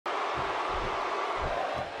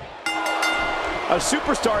A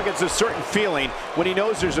superstar gets a certain feeling when he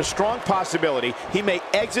knows there's a strong possibility he may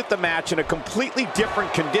exit the match in a completely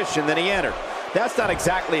different condition than he entered. That's not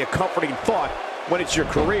exactly a comforting thought when it's your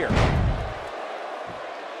career.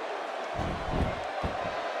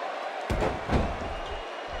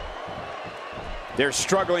 They're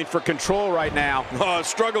struggling for control right now. Oh,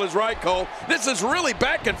 struggle is right, Cole. This is really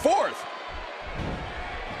back and forth.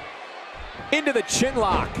 Into the chin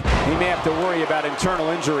lock. He may have to worry about internal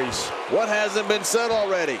injuries. What hasn't been said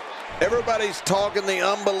already? Everybody's talking the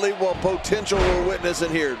unbelievable potential we're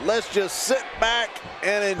witnessing here. Let's just sit back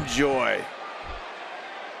and enjoy.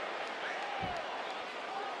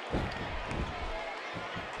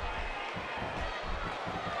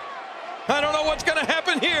 I don't know what's going to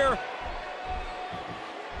happen here.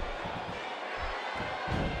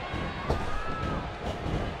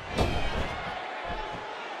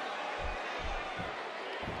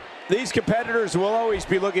 These competitors will always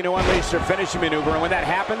be looking to unleash their finishing maneuver, and when that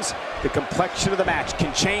happens, the complexion of the match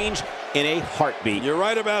can change in a heartbeat. You're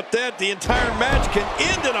right about that. The entire match can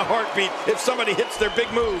end in a heartbeat if somebody hits their big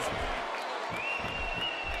move.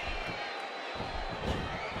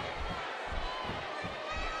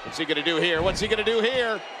 What's he gonna do here? What's he gonna do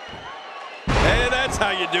here? Hey, that's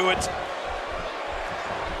how you do it.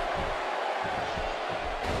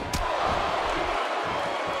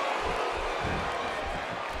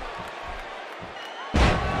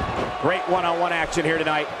 Great one-on-one action here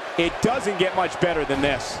tonight. It doesn't get much better than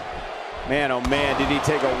this. Man, oh man, did he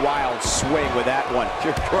take a wild swing with that one.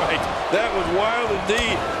 You're right. That was wild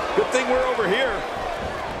indeed. Good thing we're over here.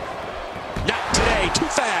 Not today, too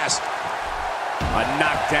fast. A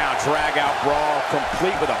knockdown, drag-out brawl,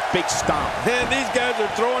 complete with a big stomp. Man, these guys are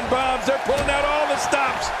throwing bombs. They're pulling out all the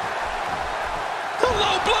stops. A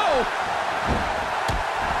low blow.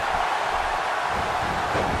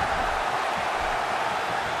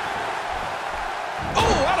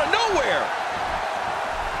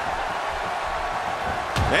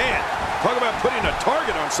 Man, talk about putting a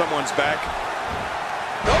target on someone's back.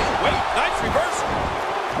 Oh, wait, nice reversal.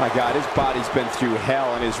 My God, his body's been through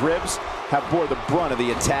hell, and his ribs have bore the brunt of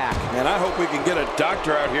the attack. And I hope we can get a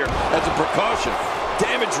doctor out here as a precaution.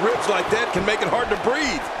 Damaged ribs like that can make it hard to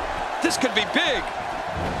breathe. This could be big.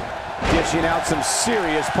 Dishing out some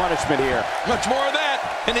serious punishment here. Much more of that,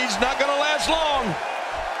 and he's not going to last long.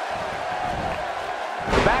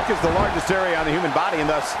 The back is the largest area on the human body, and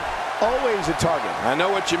thus always a target. I know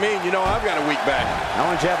what you mean. You know I've got a weak back. How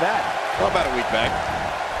long did you have that? Well, about a weak back.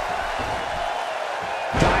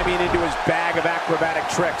 Diving into his bag of acrobatic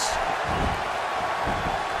tricks.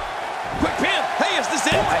 Quick pin. Hey, is this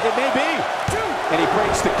it? It may be. And he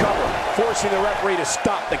breaks the cover, forcing the referee to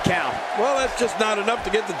stop the count. Well, that's just not enough to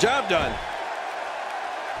get the job done.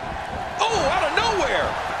 Oh, out of nowhere.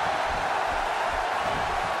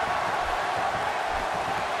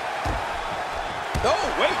 Oh,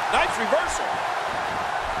 wait, nice reversal.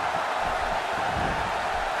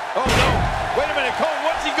 Oh, no. Wait a minute, Cole,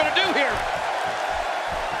 what's he going to do here?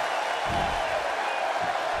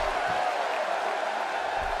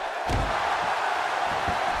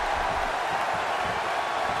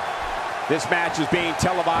 This match is being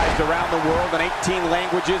televised around the world in 18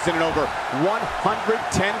 languages and in over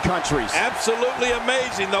 110 countries. Absolutely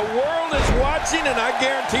amazing. The world is watching, and I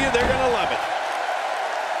guarantee you they're going to love it.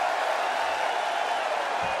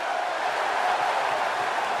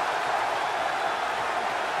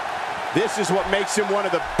 This is what makes him one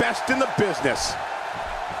of the best in the business.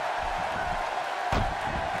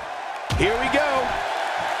 Here we go.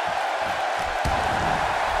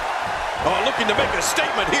 Oh, looking to make a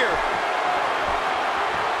statement here.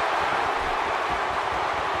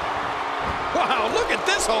 Wow, look at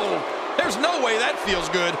this hold. There's no way that feels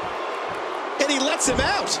good. And he lets him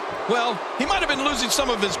out. Well, he might have been losing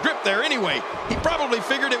some of his grip there anyway. He probably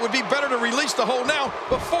figured it would be better to release the hold now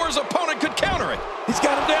before his opponent could counter it. He's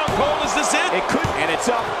got him down, Cole. Is this it? It could, and it's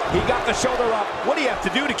up. He got the shoulder up. What do you have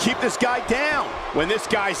to do to keep this guy down? When this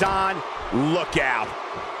guy's on, look out.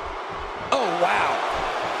 Oh, wow.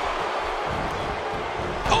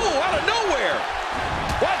 Oh, out of nowhere.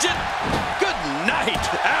 Watch it. Good night.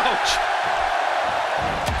 Ouch.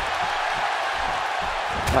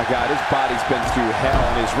 My God, his body's been through hell,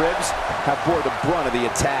 and his ribs have bore the brunt of the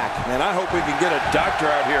attack. And I hope we can get a doctor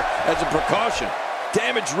out here as a precaution.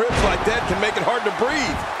 Damaged ribs like that can make it hard to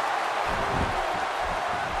breathe.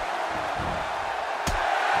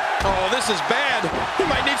 Oh, this is bad. He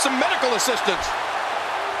might need some medical assistance.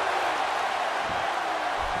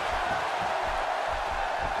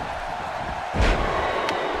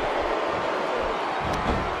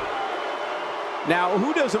 Now,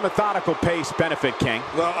 who does a methodical pace benefit, King?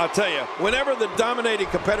 Well, I'll tell you, whenever the dominating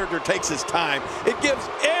competitor takes his time, it gives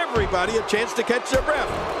everybody a chance to catch their breath.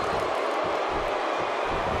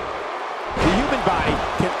 The human body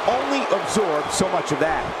can only absorb so much of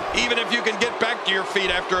that. Even if you can get back to your feet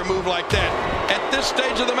after a move like that, at this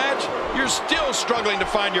stage of the match, you're still struggling to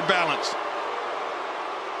find your balance.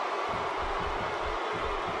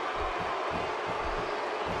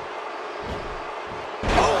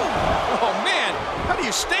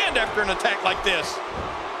 Stand after an attack like this.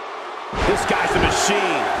 This guy's a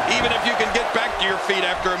machine. Even if you can get back to your feet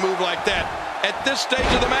after a move like that, at this stage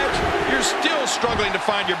of the match, you're still struggling to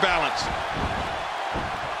find your balance.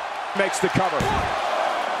 Makes the cover.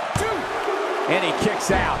 1, 2. And he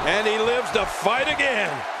kicks out. And he lives to fight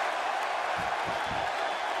again.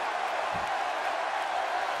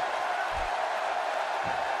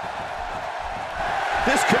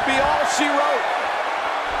 This could be all she wrote.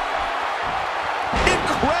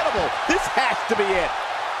 Incredible. This has to be it.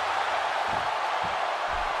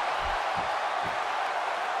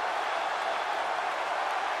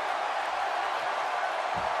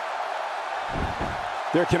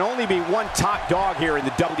 There can only be one top dog here in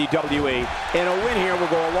the WWE, and a win here will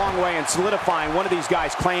go a long way in solidifying one of these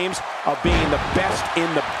guys' claims of being the best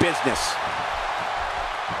in the business.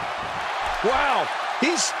 Wow,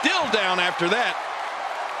 he's still down after that.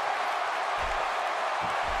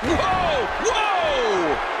 Whoa,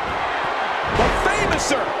 whoa! The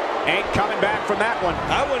Famouser ain't coming back from that one.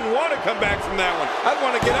 I wouldn't want to come back from that one. I'd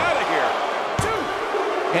want to get out of here. 2.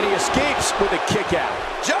 And he escapes with a kick out.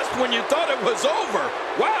 Just when you thought it was over.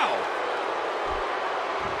 Wow.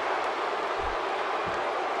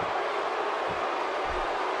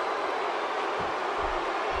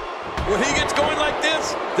 When he gets going like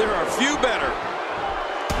this, there are few better.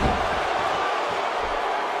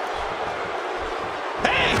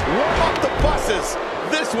 Warm up the buses.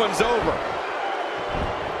 This one's over.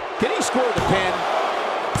 Can he score the pin?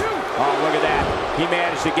 2. Oh, look at that. He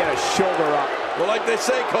managed to get a shoulder up. Well, like they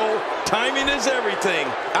say, Cole, timing is everything.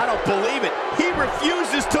 I don't believe it. He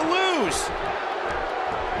refuses to lose.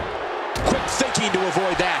 Quick thinking to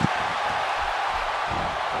avoid that.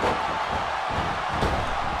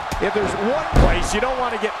 If there's one place you don't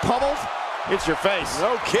want to get pummeled, it's your face.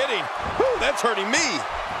 No kidding. Whew, that's hurting me.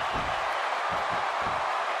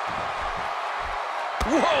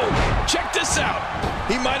 Whoa, check this out.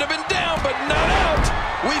 He might have been down, but not out.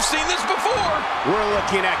 We've seen this before. We're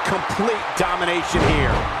looking at complete domination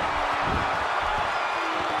here.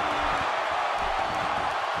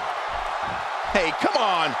 Hey, come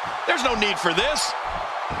on. There's no need for this.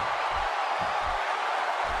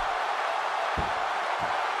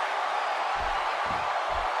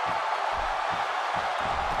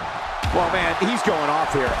 Well, man, he's going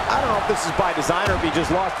off here. I don't know if this is by design or if he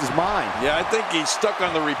just lost his mind. Yeah, I think he's stuck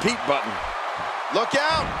on the repeat button. Look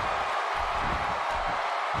out!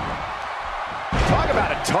 Talk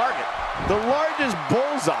about a target. The largest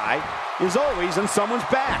bullseye is always on someone's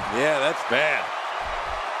back. Yeah, that's bad.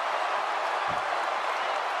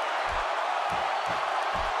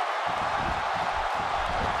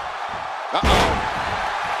 Uh-oh.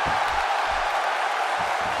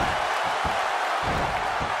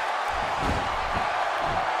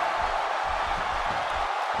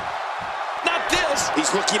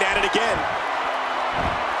 He's looking at it again.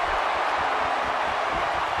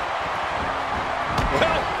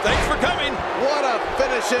 Well, thanks for coming. What a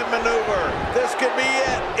finishing maneuver. This could be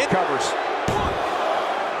it. It covers. 1,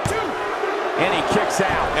 2. And he kicks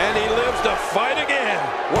out. And he lives to fight again.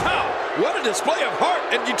 Wow, what a display of heart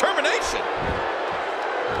and determination.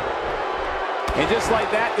 And just like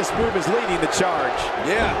that, this move is leading the charge.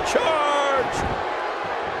 Yeah, charge.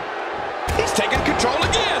 He's taking control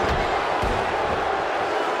again.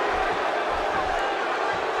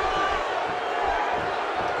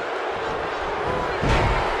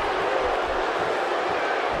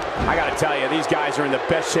 I gotta tell you, these guys are in the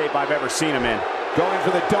best shape I've ever seen them in. Going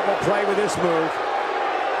for the double play with this move.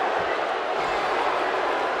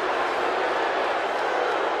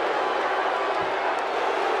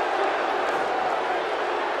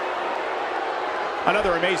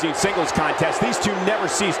 Another amazing singles contest. These two never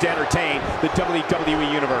cease to entertain the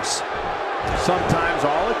WWE Universe. Sometimes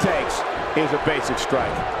all it takes is a basic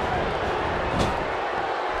strike.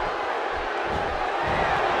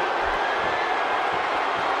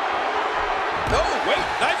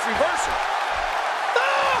 Nice reversal.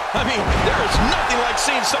 I mean, there is nothing like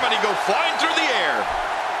seeing somebody go flying through the air.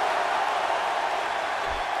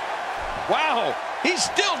 Wow, he's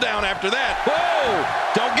still down after that. Whoa,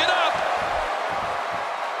 don't get up.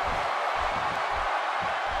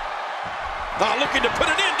 Looking to put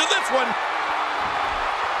an end to this one.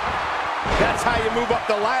 That's how you move up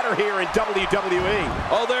the ladder here in WWE.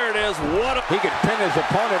 Oh, there it is. He could pin his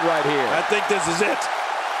opponent right here. I think this is it.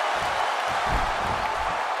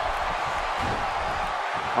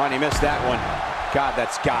 Oh, and he missed that one. God,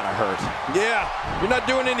 that's gotta hurt. Yeah, you're not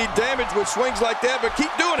doing any damage with swings like that, but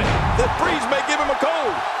keep doing it. The freeze may give him a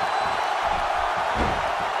cold.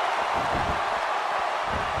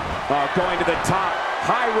 Oh, going to the top.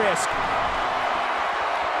 High risk.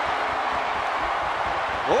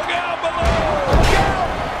 Look out below! Look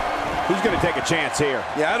out! Who's going to take a chance here?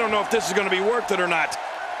 Yeah, I don't know if this is going to be worth it or not.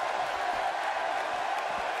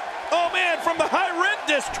 Oh, man, from the high rent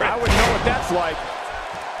district. I wouldn't know what that's like.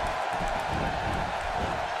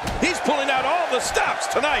 He's pulling out all the stops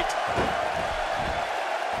tonight.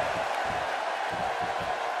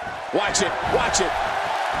 Watch it. Watch it.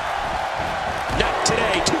 Not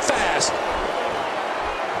today. Too fast.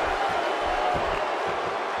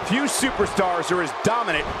 Few superstars are as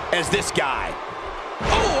dominant as this guy.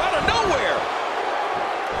 Oh, out of nowhere.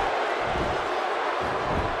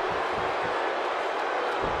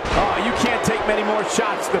 Oh, you can't take many more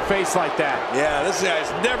shots to the face like that. Yeah, this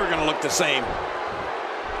guy's never going to look the same.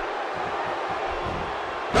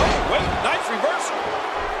 No, wait, nice reversal.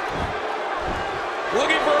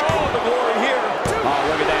 Looking for all the glory here. Oh,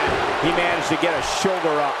 look at that. He managed to get a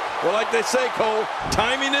shoulder up. Well, like they say, Cole,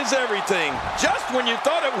 timing is everything. Just when you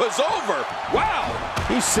thought it was over. Wow.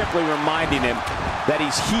 He's simply reminding him that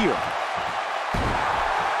he's here.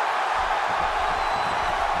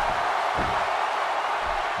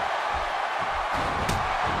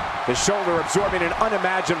 The shoulder absorbing an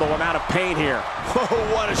unimaginable amount of pain here. Oh,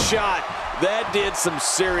 what a shot. That did some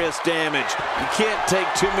serious damage. You can't take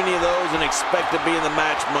too many of those and expect to be in the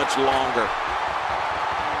match much longer.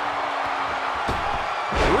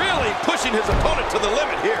 Really pushing his opponent to the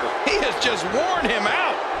limit here. He has just worn him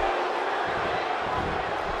out.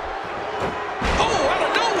 Oh, out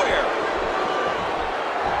of nowhere.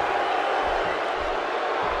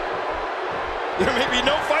 There may be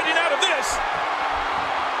no fighting out of this.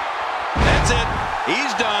 That's it.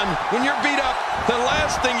 He's done. When you're beat up, the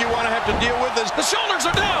last thing you want to have to deal with is the shoulders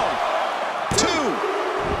are down. 2,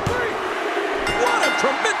 3. What a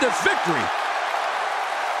tremendous victory.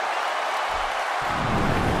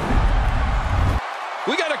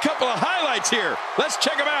 We got a couple of highlights here. Let's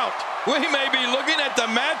check them out. We may be looking at the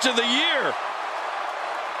match of the year.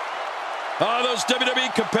 Oh, those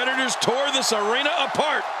WWE competitors tore this arena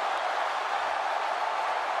apart.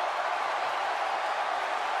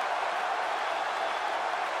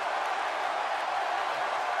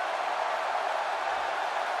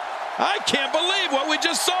 I can't believe what we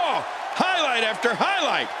just saw. Highlight after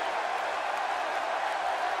highlight.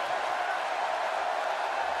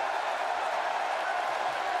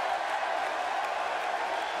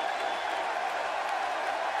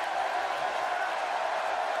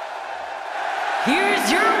 Here's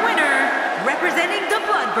your winner, representing the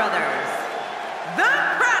Blood Brothers, the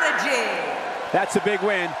Prodigy. That's a big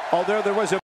win, although there was a